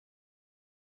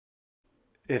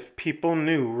If People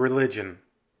Knew Religion.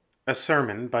 A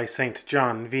sermon by St.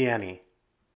 John Vianney.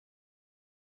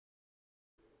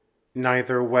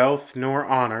 Neither wealth nor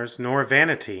honors nor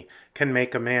vanity can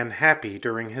make a man happy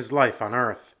during his life on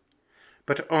earth,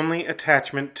 but only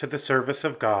attachment to the service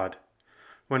of God,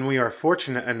 when we are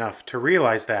fortunate enough to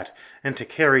realize that and to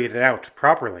carry it out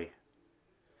properly.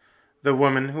 The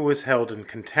woman who is held in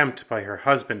contempt by her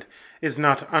husband is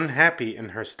not unhappy in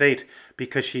her state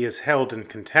because she is held in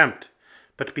contempt,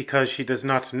 but because she does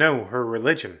not know her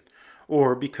religion,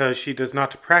 or because she does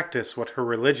not practice what her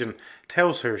religion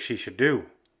tells her she should do.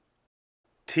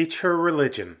 Teach her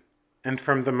religion, and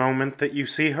from the moment that you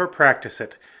see her practice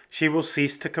it, she will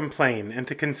cease to complain and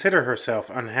to consider herself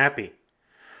unhappy.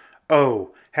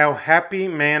 Oh, how happy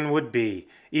man would be,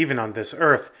 even on this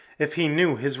earth, if he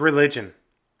knew his religion!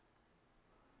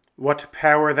 What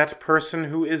power that person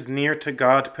who is near to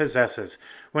God possesses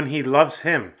when he loves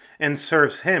Him and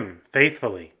serves Him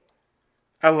faithfully!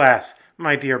 Alas,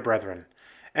 my dear brethren,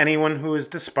 anyone who is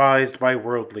despised by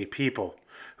worldly people,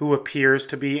 who appears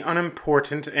to be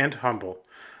unimportant and humble,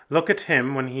 look at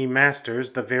him when he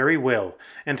masters the very will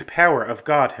and power of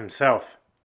God Himself.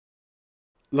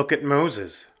 Look at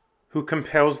Moses, who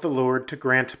compels the Lord to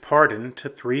grant pardon to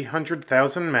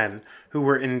 300,000 men who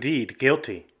were indeed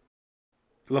guilty.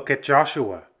 Look at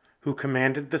Joshua, who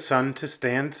commanded the sun to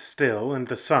stand still and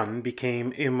the sun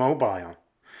became immobile,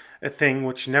 a thing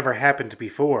which never happened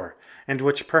before, and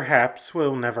which perhaps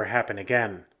will never happen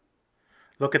again.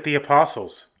 Look at the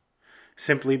apostles.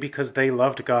 Simply because they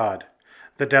loved God,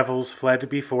 the devils fled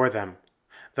before them,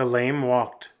 the lame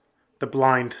walked, the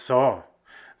blind saw,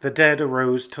 the dead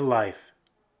arose to life.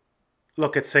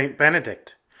 Look at Saint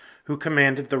Benedict, who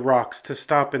commanded the rocks to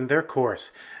stop in their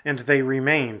course, and they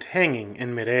remained hanging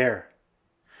in mid-air.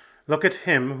 Look at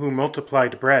him who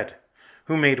multiplied bread,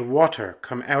 who made water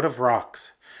come out of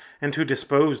rocks, and who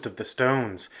disposed of the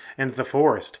stones and the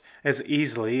forest as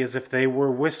easily as if they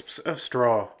were wisps of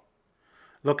straw.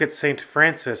 Look at Saint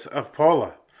Francis of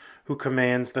Paula, who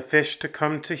commands the fish to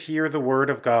come to hear the word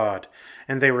of God,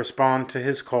 and they respond to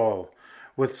his call,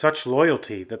 with such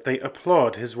loyalty that they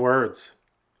applaud his words.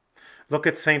 Look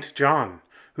at Saint John,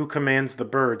 who commands the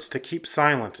birds to keep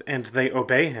silent, and they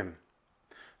obey him.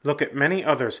 Look at many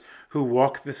others who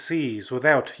walk the seas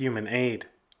without human aid.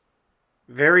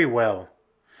 Very well.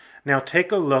 Now take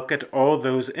a look at all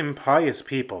those impious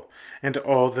people, and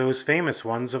all those famous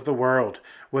ones of the world,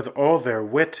 with all their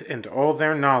wit and all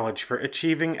their knowledge for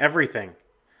achieving everything.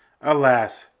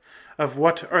 Alas, of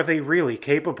what are they really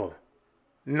capable?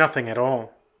 Nothing at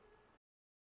all.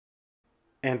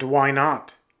 And why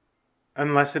not?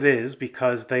 Unless it is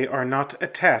because they are not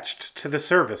attached to the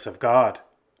service of God.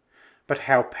 But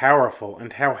how powerful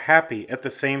and how happy at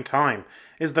the same time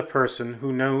is the person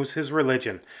who knows his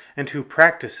religion and who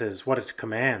practices what it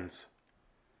commands.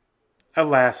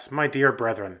 Alas, my dear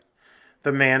brethren,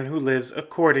 the man who lives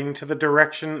according to the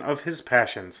direction of his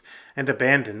passions and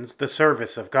abandons the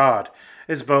service of God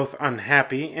is both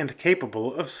unhappy and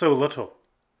capable of so little.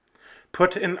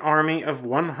 Put an army of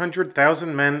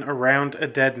 100,000 men around a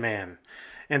dead man,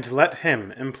 and let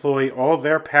him employ all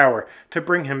their power to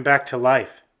bring him back to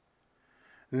life.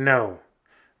 No,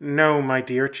 no, my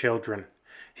dear children,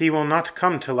 he will not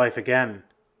come to life again.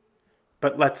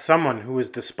 But let someone who is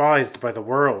despised by the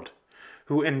world,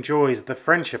 who enjoys the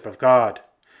friendship of God,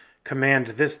 command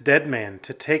this dead man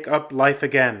to take up life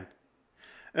again.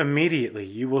 Immediately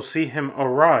you will see him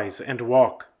arise and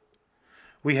walk.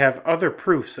 We have other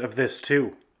proofs of this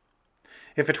too.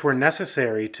 If it were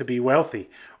necessary to be wealthy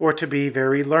or to be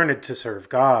very learned to serve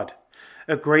God,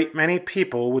 a great many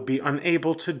people would be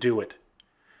unable to do it.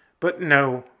 But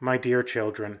no, my dear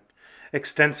children,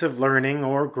 extensive learning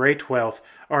or great wealth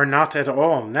are not at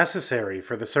all necessary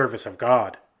for the service of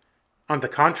God. On the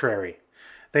contrary,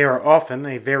 they are often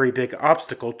a very big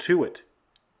obstacle to it.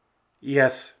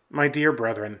 Yes, my dear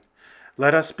brethren,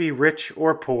 let us be rich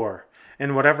or poor,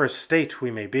 in whatever state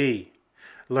we may be,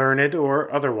 learned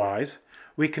or otherwise,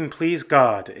 we can please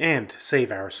God and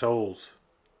save our souls.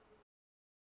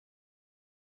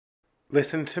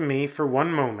 Listen to me for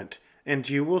one moment, and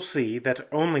you will see that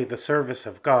only the service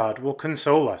of God will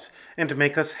console us and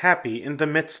make us happy in the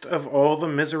midst of all the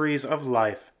miseries of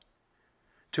life.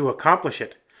 To accomplish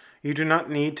it, you do not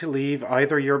need to leave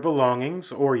either your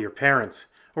belongings or your parents,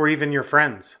 or even your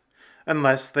friends,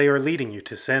 unless they are leading you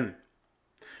to sin.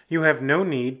 You have no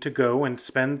need to go and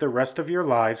spend the rest of your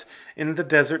lives in the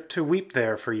desert to weep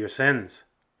there for your sins.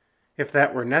 If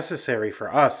that were necessary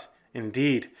for us,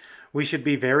 indeed, we should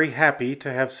be very happy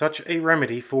to have such a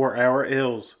remedy for our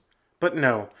ills. But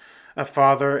no, A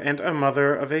father and a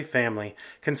mother of a family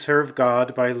can serve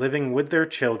God by living with their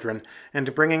children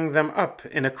and bringing them up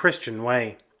in a Christian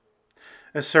way.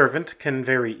 A servant can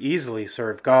very easily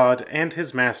serve God and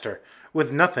his master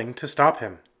with nothing to stop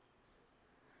him.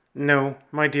 No,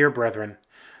 my dear brethren,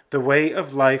 the way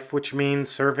of life which means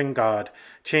serving God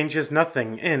changes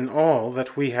nothing in all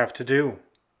that we have to do.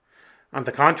 On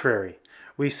the contrary,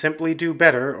 we simply do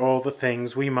better all the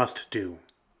things we must do.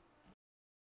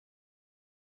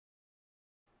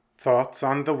 Thoughts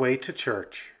on the way to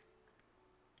church.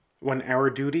 When our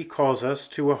duty calls us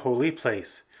to a holy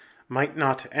place, might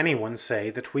not anyone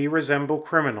say that we resemble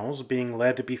criminals being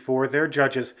led before their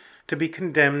judges to be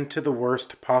condemned to the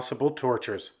worst possible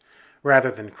tortures,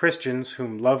 rather than Christians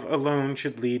whom love alone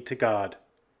should lead to God?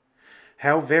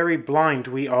 How very blind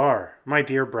we are, my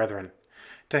dear brethren,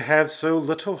 to have so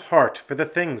little heart for the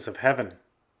things of heaven,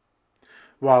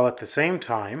 while at the same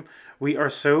time we are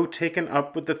so taken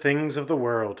up with the things of the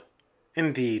world.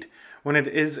 Indeed, when it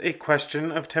is a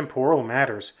question of temporal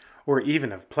matters, or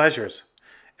even of pleasures,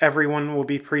 everyone will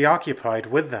be preoccupied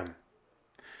with them.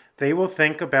 They will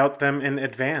think about them in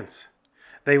advance.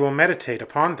 They will meditate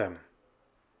upon them.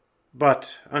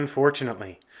 But,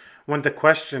 unfortunately, when the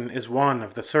question is one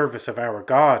of the service of our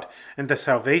God and the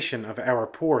salvation of our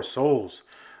poor souls,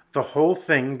 the whole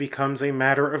thing becomes a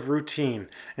matter of routine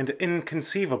and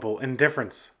inconceivable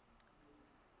indifference.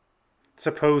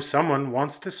 Suppose someone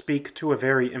wants to speak to a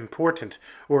very important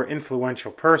or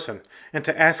influential person and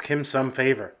to ask him some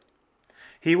favor.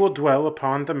 He will dwell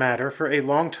upon the matter for a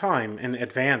long time in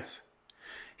advance.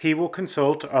 He will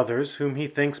consult others whom he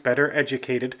thinks better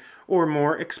educated or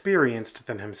more experienced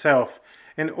than himself,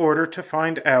 in order to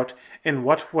find out in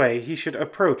what way he should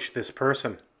approach this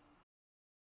person.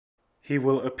 He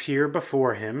will appear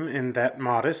before him in that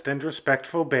modest and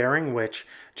respectful bearing which,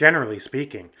 generally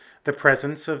speaking, the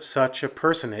presence of such a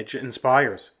personage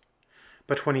inspires.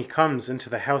 But when he comes into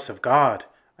the house of God,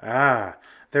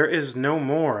 there is no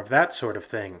more of that sort of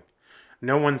thing.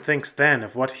 No one thinks then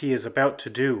of what he is about to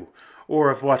do, or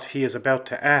of what he is about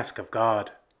to ask of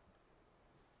God.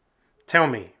 Tell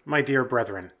me, my dear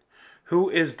brethren, who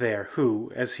is there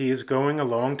who, as he is going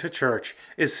along to church,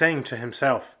 is saying to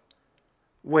himself,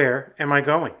 "Where am I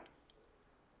going?"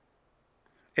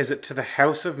 Is it to the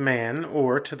house of man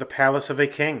or to the palace of a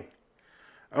king?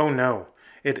 Oh no,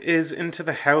 it is into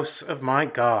the house of my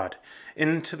God,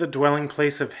 into the dwelling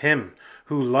place of him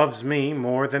who loves me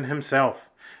more than himself,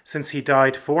 since he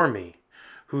died for me,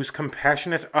 whose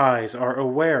compassionate eyes are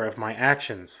aware of my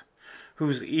actions,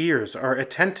 whose ears are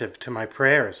attentive to my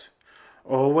prayers,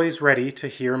 always ready to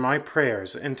hear my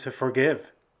prayers and to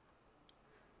forgive.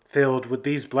 Filled with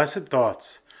these blessed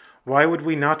thoughts, why would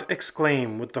we not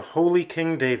exclaim with the holy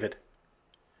King David,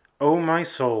 "O my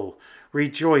soul,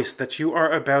 rejoice that you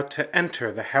are about to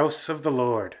enter the house of the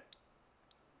Lord"?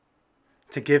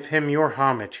 To give him your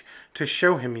homage, to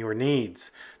show him your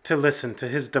needs, to listen to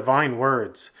his divine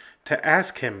words, to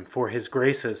ask him for his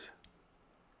graces.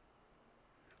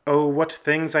 Oh, what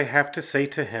things I have to say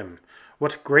to him,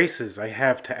 what graces I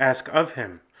have to ask of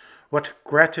him, what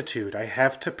gratitude I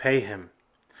have to pay him.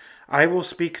 I will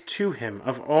speak to him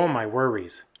of all my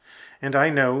worries, and I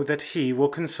know that he will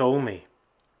console me.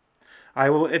 I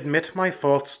will admit my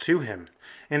faults to him,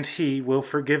 and he will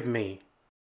forgive me.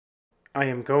 I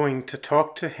am going to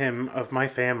talk to him of my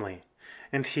family,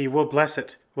 and he will bless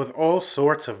it with all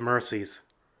sorts of mercies.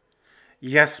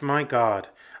 Yes, my God,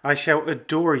 I shall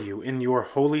adore you in your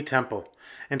holy temple,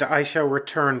 and I shall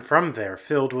return from there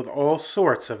filled with all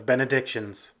sorts of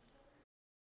benedictions.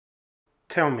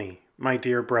 Tell me, my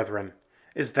dear brethren,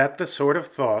 is that the sort of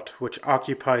thought which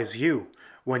occupies you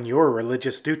when your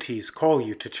religious duties call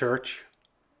you to church?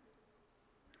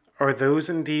 Are those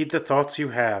indeed the thoughts you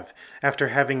have, after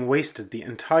having wasted the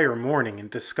entire morning in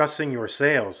discussing your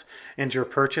sales and your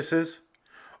purchases,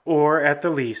 or, at the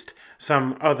least,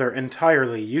 some other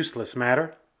entirely useless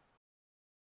matter?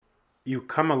 You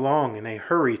come along in a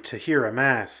hurry to hear a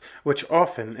Mass, which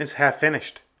often is half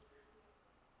finished.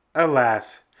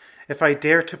 Alas! If I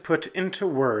dare to put into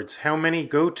words how many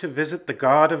go to visit the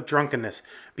god of drunkenness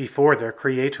before their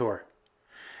Creator.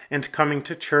 And coming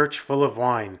to church full of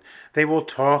wine, they will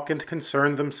talk and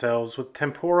concern themselves with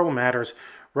temporal matters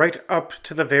right up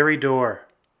to the very door.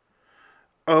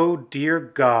 Oh, dear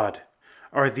God,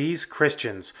 are these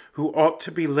Christians who ought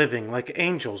to be living like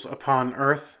angels upon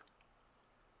earth?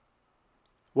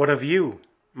 What of you,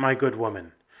 my good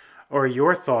woman? Are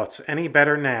your thoughts any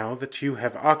better now that you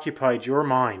have occupied your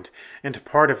mind and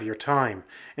part of your time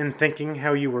in thinking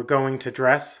how you were going to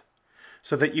dress,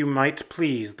 so that you might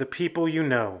please the people you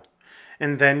know,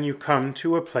 and then you come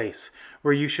to a place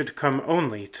where you should come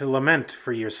only to lament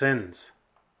for your sins.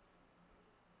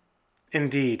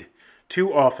 Indeed,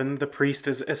 too often the priest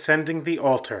is ascending the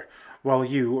altar while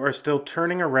you are still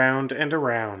turning around and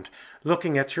around,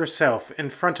 looking at yourself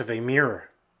in front of a mirror.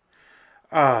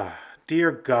 Ah,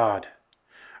 dear God,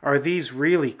 are these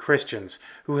really Christians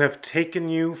who have taken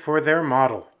you for their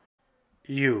model?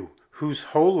 You, whose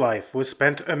whole life was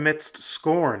spent amidst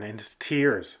scorn and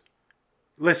tears.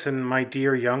 Listen, my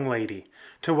dear young lady,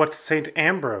 to what St.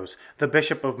 Ambrose, the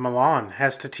Bishop of Milan,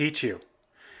 has to teach you.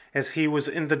 As he was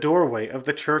in the doorway of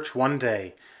the church one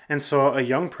day, and saw a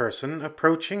young person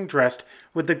approaching dressed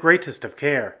with the greatest of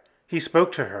care, he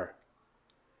spoke to her.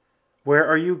 "Where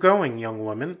are you going, young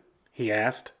woman?" he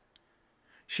asked.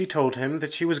 She told him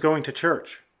that she was going to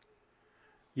church.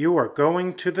 "You are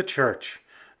going to the church,"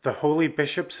 the holy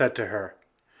bishop said to her,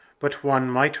 "but one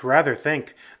might rather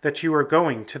think that you are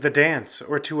going to the dance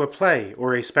or to a play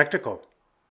or a spectacle.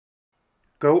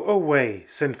 Go away,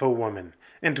 sinful woman,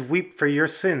 and weep for your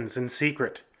sins in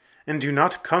secret, and do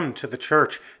not come to the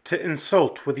church to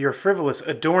insult with your frivolous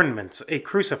adornments a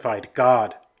crucified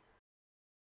God."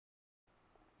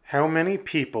 How many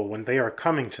people, when they are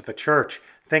coming to the church,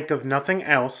 think of nothing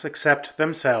else except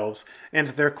themselves and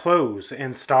their clothes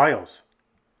and styles?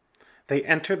 They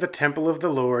enter the temple of the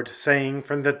Lord, saying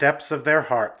from the depths of their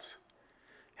hearts,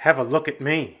 "Have a look at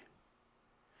me."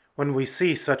 When we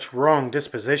see such wrong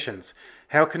dispositions,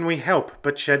 how can we help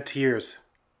but shed tears?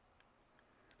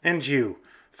 And you,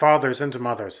 fathers and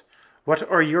mothers, what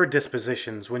are your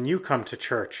dispositions when you come to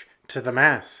church, to the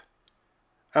Mass?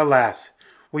 Alas,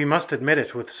 we must admit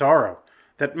it with sorrow,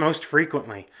 that most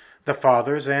frequently the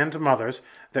fathers and mothers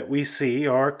that we see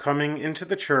are coming into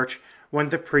the church when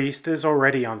the priest is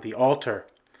already on the altar,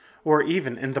 or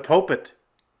even in the pulpit.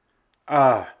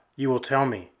 Ah, you will tell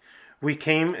me, we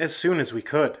came as soon as we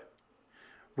could.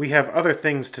 We have other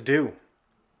things to do.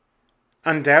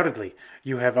 Undoubtedly,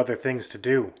 you have other things to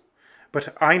do.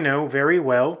 But I know very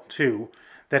well, too,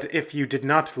 that if you did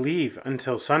not leave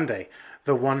until Sunday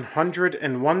the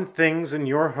 101 things in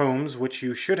your homes which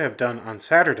you should have done on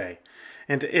Saturday,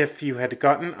 and if you had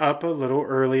gotten up a little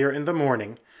earlier in the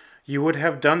morning, you would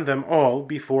have done them all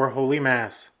before Holy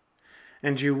Mass,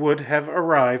 and you would have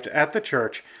arrived at the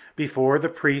church before the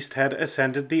priest had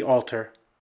ascended the altar.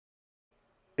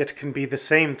 It can be the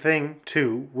same thing,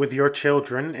 too, with your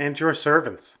children and your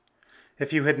servants.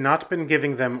 If you had not been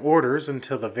giving them orders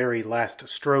until the very last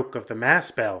stroke of the Mass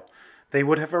bell, they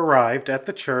would have arrived at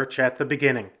the church at the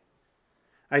beginning.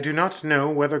 I do not know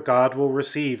whether God will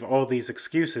receive all these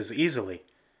excuses easily.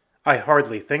 I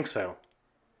hardly think so.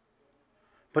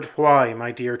 But why,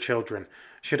 my dear children,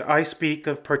 should I speak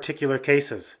of particular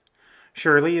cases?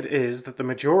 Surely it is that the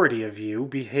majority of you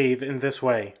behave in this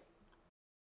way.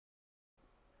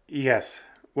 Yes,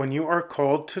 when you are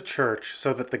called to church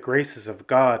so that the graces of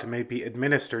God may be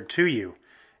administered to you,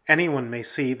 anyone may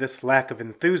see this lack of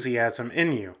enthusiasm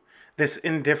in you, this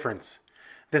indifference,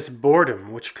 this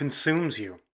boredom which consumes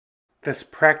you, this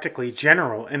practically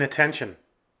general inattention.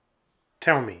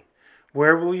 Tell me,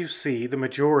 where will you see the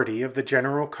majority of the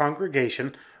general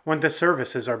congregation when the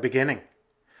services are beginning?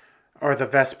 Are the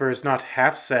Vespers not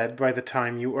half said by the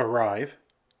time you arrive?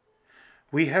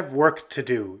 We have work to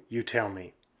do, you tell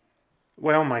me.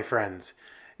 Well, my friends,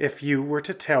 if you were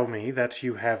to tell me that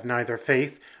you have neither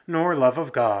faith nor love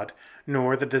of God,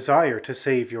 nor the desire to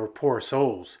save your poor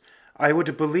souls, I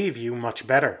would believe you much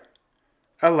better.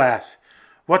 Alas,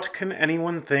 what can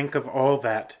anyone think of all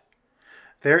that?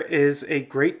 There is a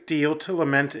great deal to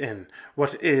lament in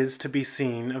what is to be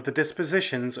seen of the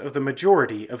dispositions of the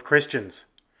majority of Christians.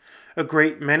 A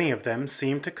great many of them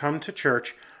seem to come to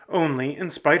church only in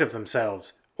spite of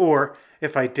themselves, or,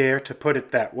 if I dare to put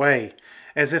it that way,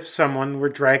 as if someone were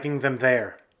dragging them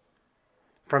there.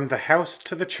 From the house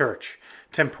to the church,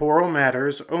 temporal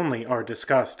matters only are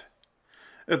discussed.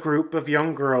 A group of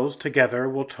young girls together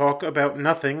will talk about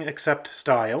nothing except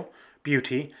style,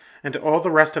 beauty, and all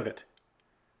the rest of it.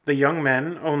 The young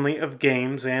men only of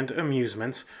games and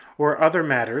amusements, or other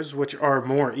matters which are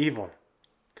more evil.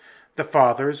 The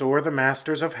fathers or the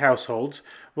masters of households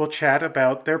will chat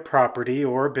about their property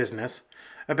or business,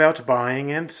 about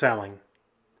buying and selling.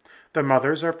 The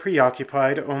mothers are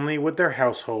preoccupied only with their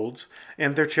households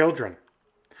and their children.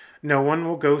 No one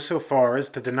will go so far as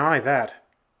to deny that.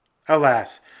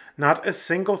 Alas, not a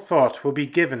single thought will be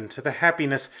given to the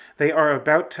happiness they are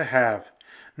about to have,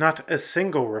 not a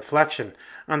single reflection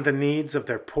on the needs of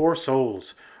their poor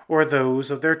souls, or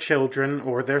those of their children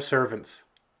or their servants.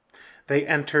 They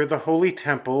enter the holy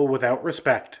temple without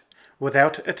respect,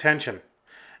 without attention,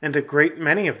 and a great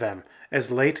many of them as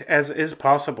late as is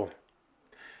possible.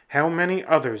 How many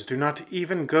others do not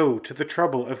even go to the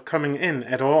trouble of coming in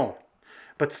at all,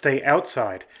 but stay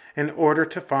outside in order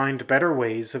to find better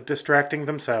ways of distracting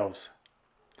themselves?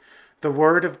 The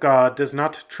Word of God does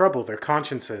not trouble their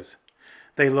consciences.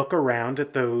 They look around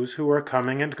at those who are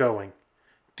coming and going.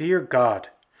 Dear God,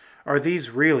 are these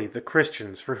really the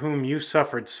Christians for whom you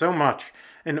suffered so much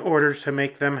in order to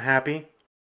make them happy?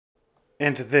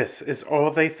 And this is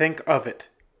all they think of it.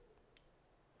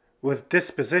 With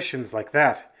dispositions like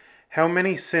that, how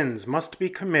many sins must be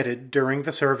committed during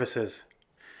the services?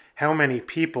 How many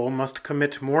people must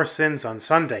commit more sins on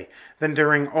Sunday than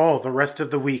during all the rest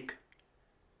of the week?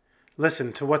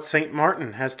 Listen to what St.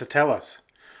 Martin has to tell us.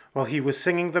 While he was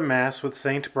singing the Mass with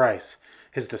St. Bryce,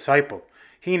 his disciple,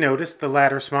 he noticed the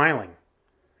latter smiling.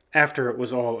 After it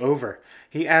was all over,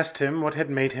 he asked him what had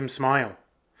made him smile.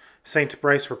 St.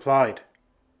 Bryce replied,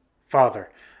 "Father,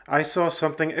 I saw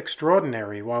something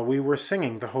extraordinary while we were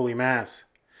singing the Holy Mass.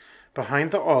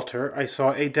 Behind the altar I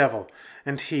saw a devil,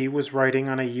 and he was writing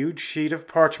on a huge sheet of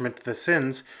parchment the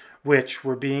sins which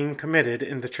were being committed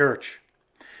in the church.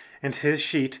 And his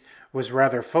sheet was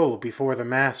rather full before the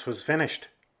Mass was finished.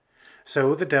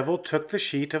 So the devil took the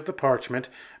sheet of the parchment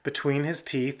between his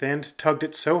teeth and tugged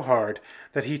it so hard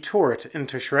that he tore it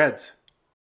into shreds.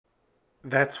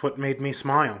 That's what made me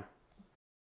smile."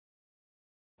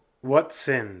 What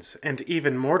sins, and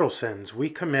even mortal sins, we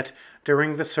commit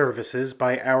during the services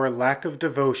by our lack of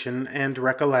devotion and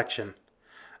recollection.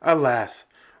 Alas,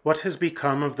 what has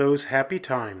become of those happy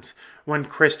times when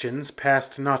Christians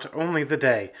passed not only the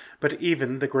day, but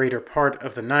even the greater part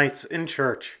of the nights in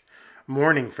church,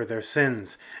 mourning for their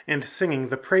sins and singing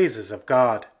the praises of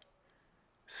God?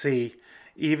 See,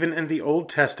 even in the Old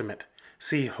Testament,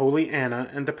 see holy Anna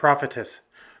and the prophetess,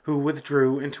 who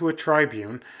withdrew into a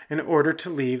tribune in order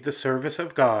to leave the service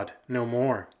of God no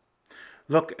more.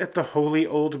 Look at the holy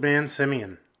old man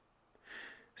Simeon.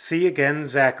 See again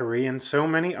Zachary and so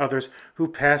many others who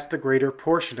passed the greater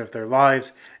portion of their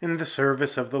lives in the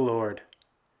service of the Lord.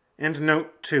 And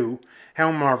note, too,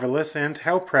 how marvelous and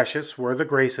how precious were the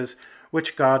graces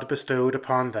which God bestowed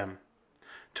upon them.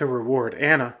 To reward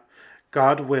Anna,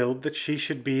 God willed that she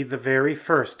should be the very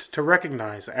first to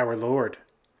recognize our Lord.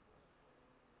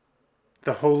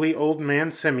 The holy old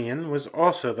man Simeon was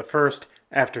also the first,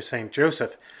 after St.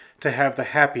 Joseph, to have the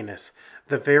happiness,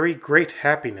 the very great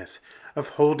happiness, of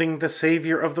holding the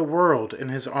Savior of the world in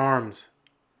his arms.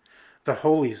 The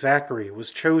holy Zachary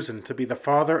was chosen to be the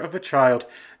father of a child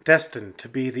destined to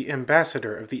be the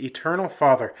ambassador of the Eternal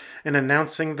Father in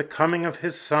announcing the coming of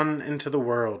his Son into the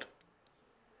world.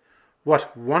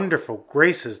 What wonderful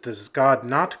graces does God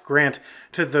not grant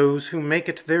to those who make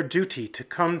it their duty to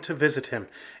come to visit him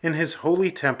in his holy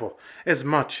temple as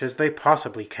much as they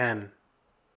possibly can.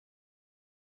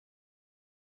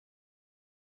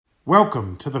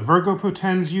 Welcome to the Virgo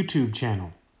Potens YouTube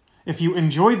channel. If you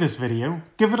enjoy this video,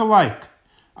 give it a like.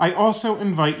 I also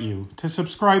invite you to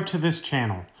subscribe to this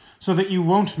channel so that you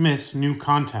won't miss new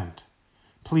content.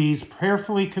 Please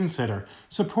prayerfully consider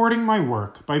supporting my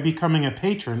work by becoming a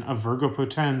patron of Virgo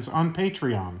Potens on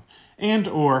Patreon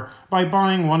and/or by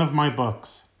buying one of my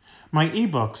books. My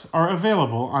ebooks are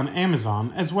available on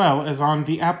Amazon as well as on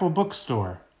the Apple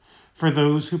Bookstore. For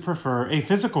those who prefer a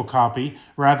physical copy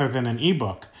rather than an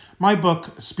ebook, my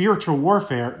book, Spiritual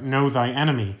Warfare, Know Thy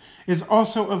Enemy, is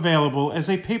also available as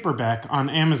a paperback on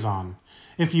Amazon.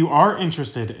 If you are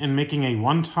interested in making a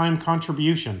one-time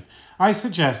contribution, I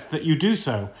suggest that you do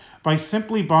so by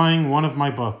simply buying one of my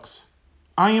books.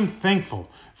 I am thankful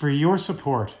for your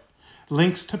support.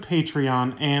 Links to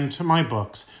Patreon and to my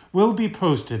books will be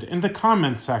posted in the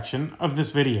comments section of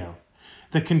this video.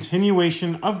 The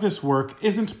continuation of this work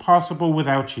isn't possible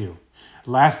without you.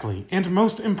 Lastly, and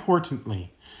most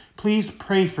importantly, please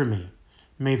pray for me.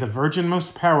 May the Virgin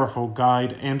Most Powerful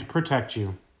guide and protect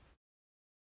you.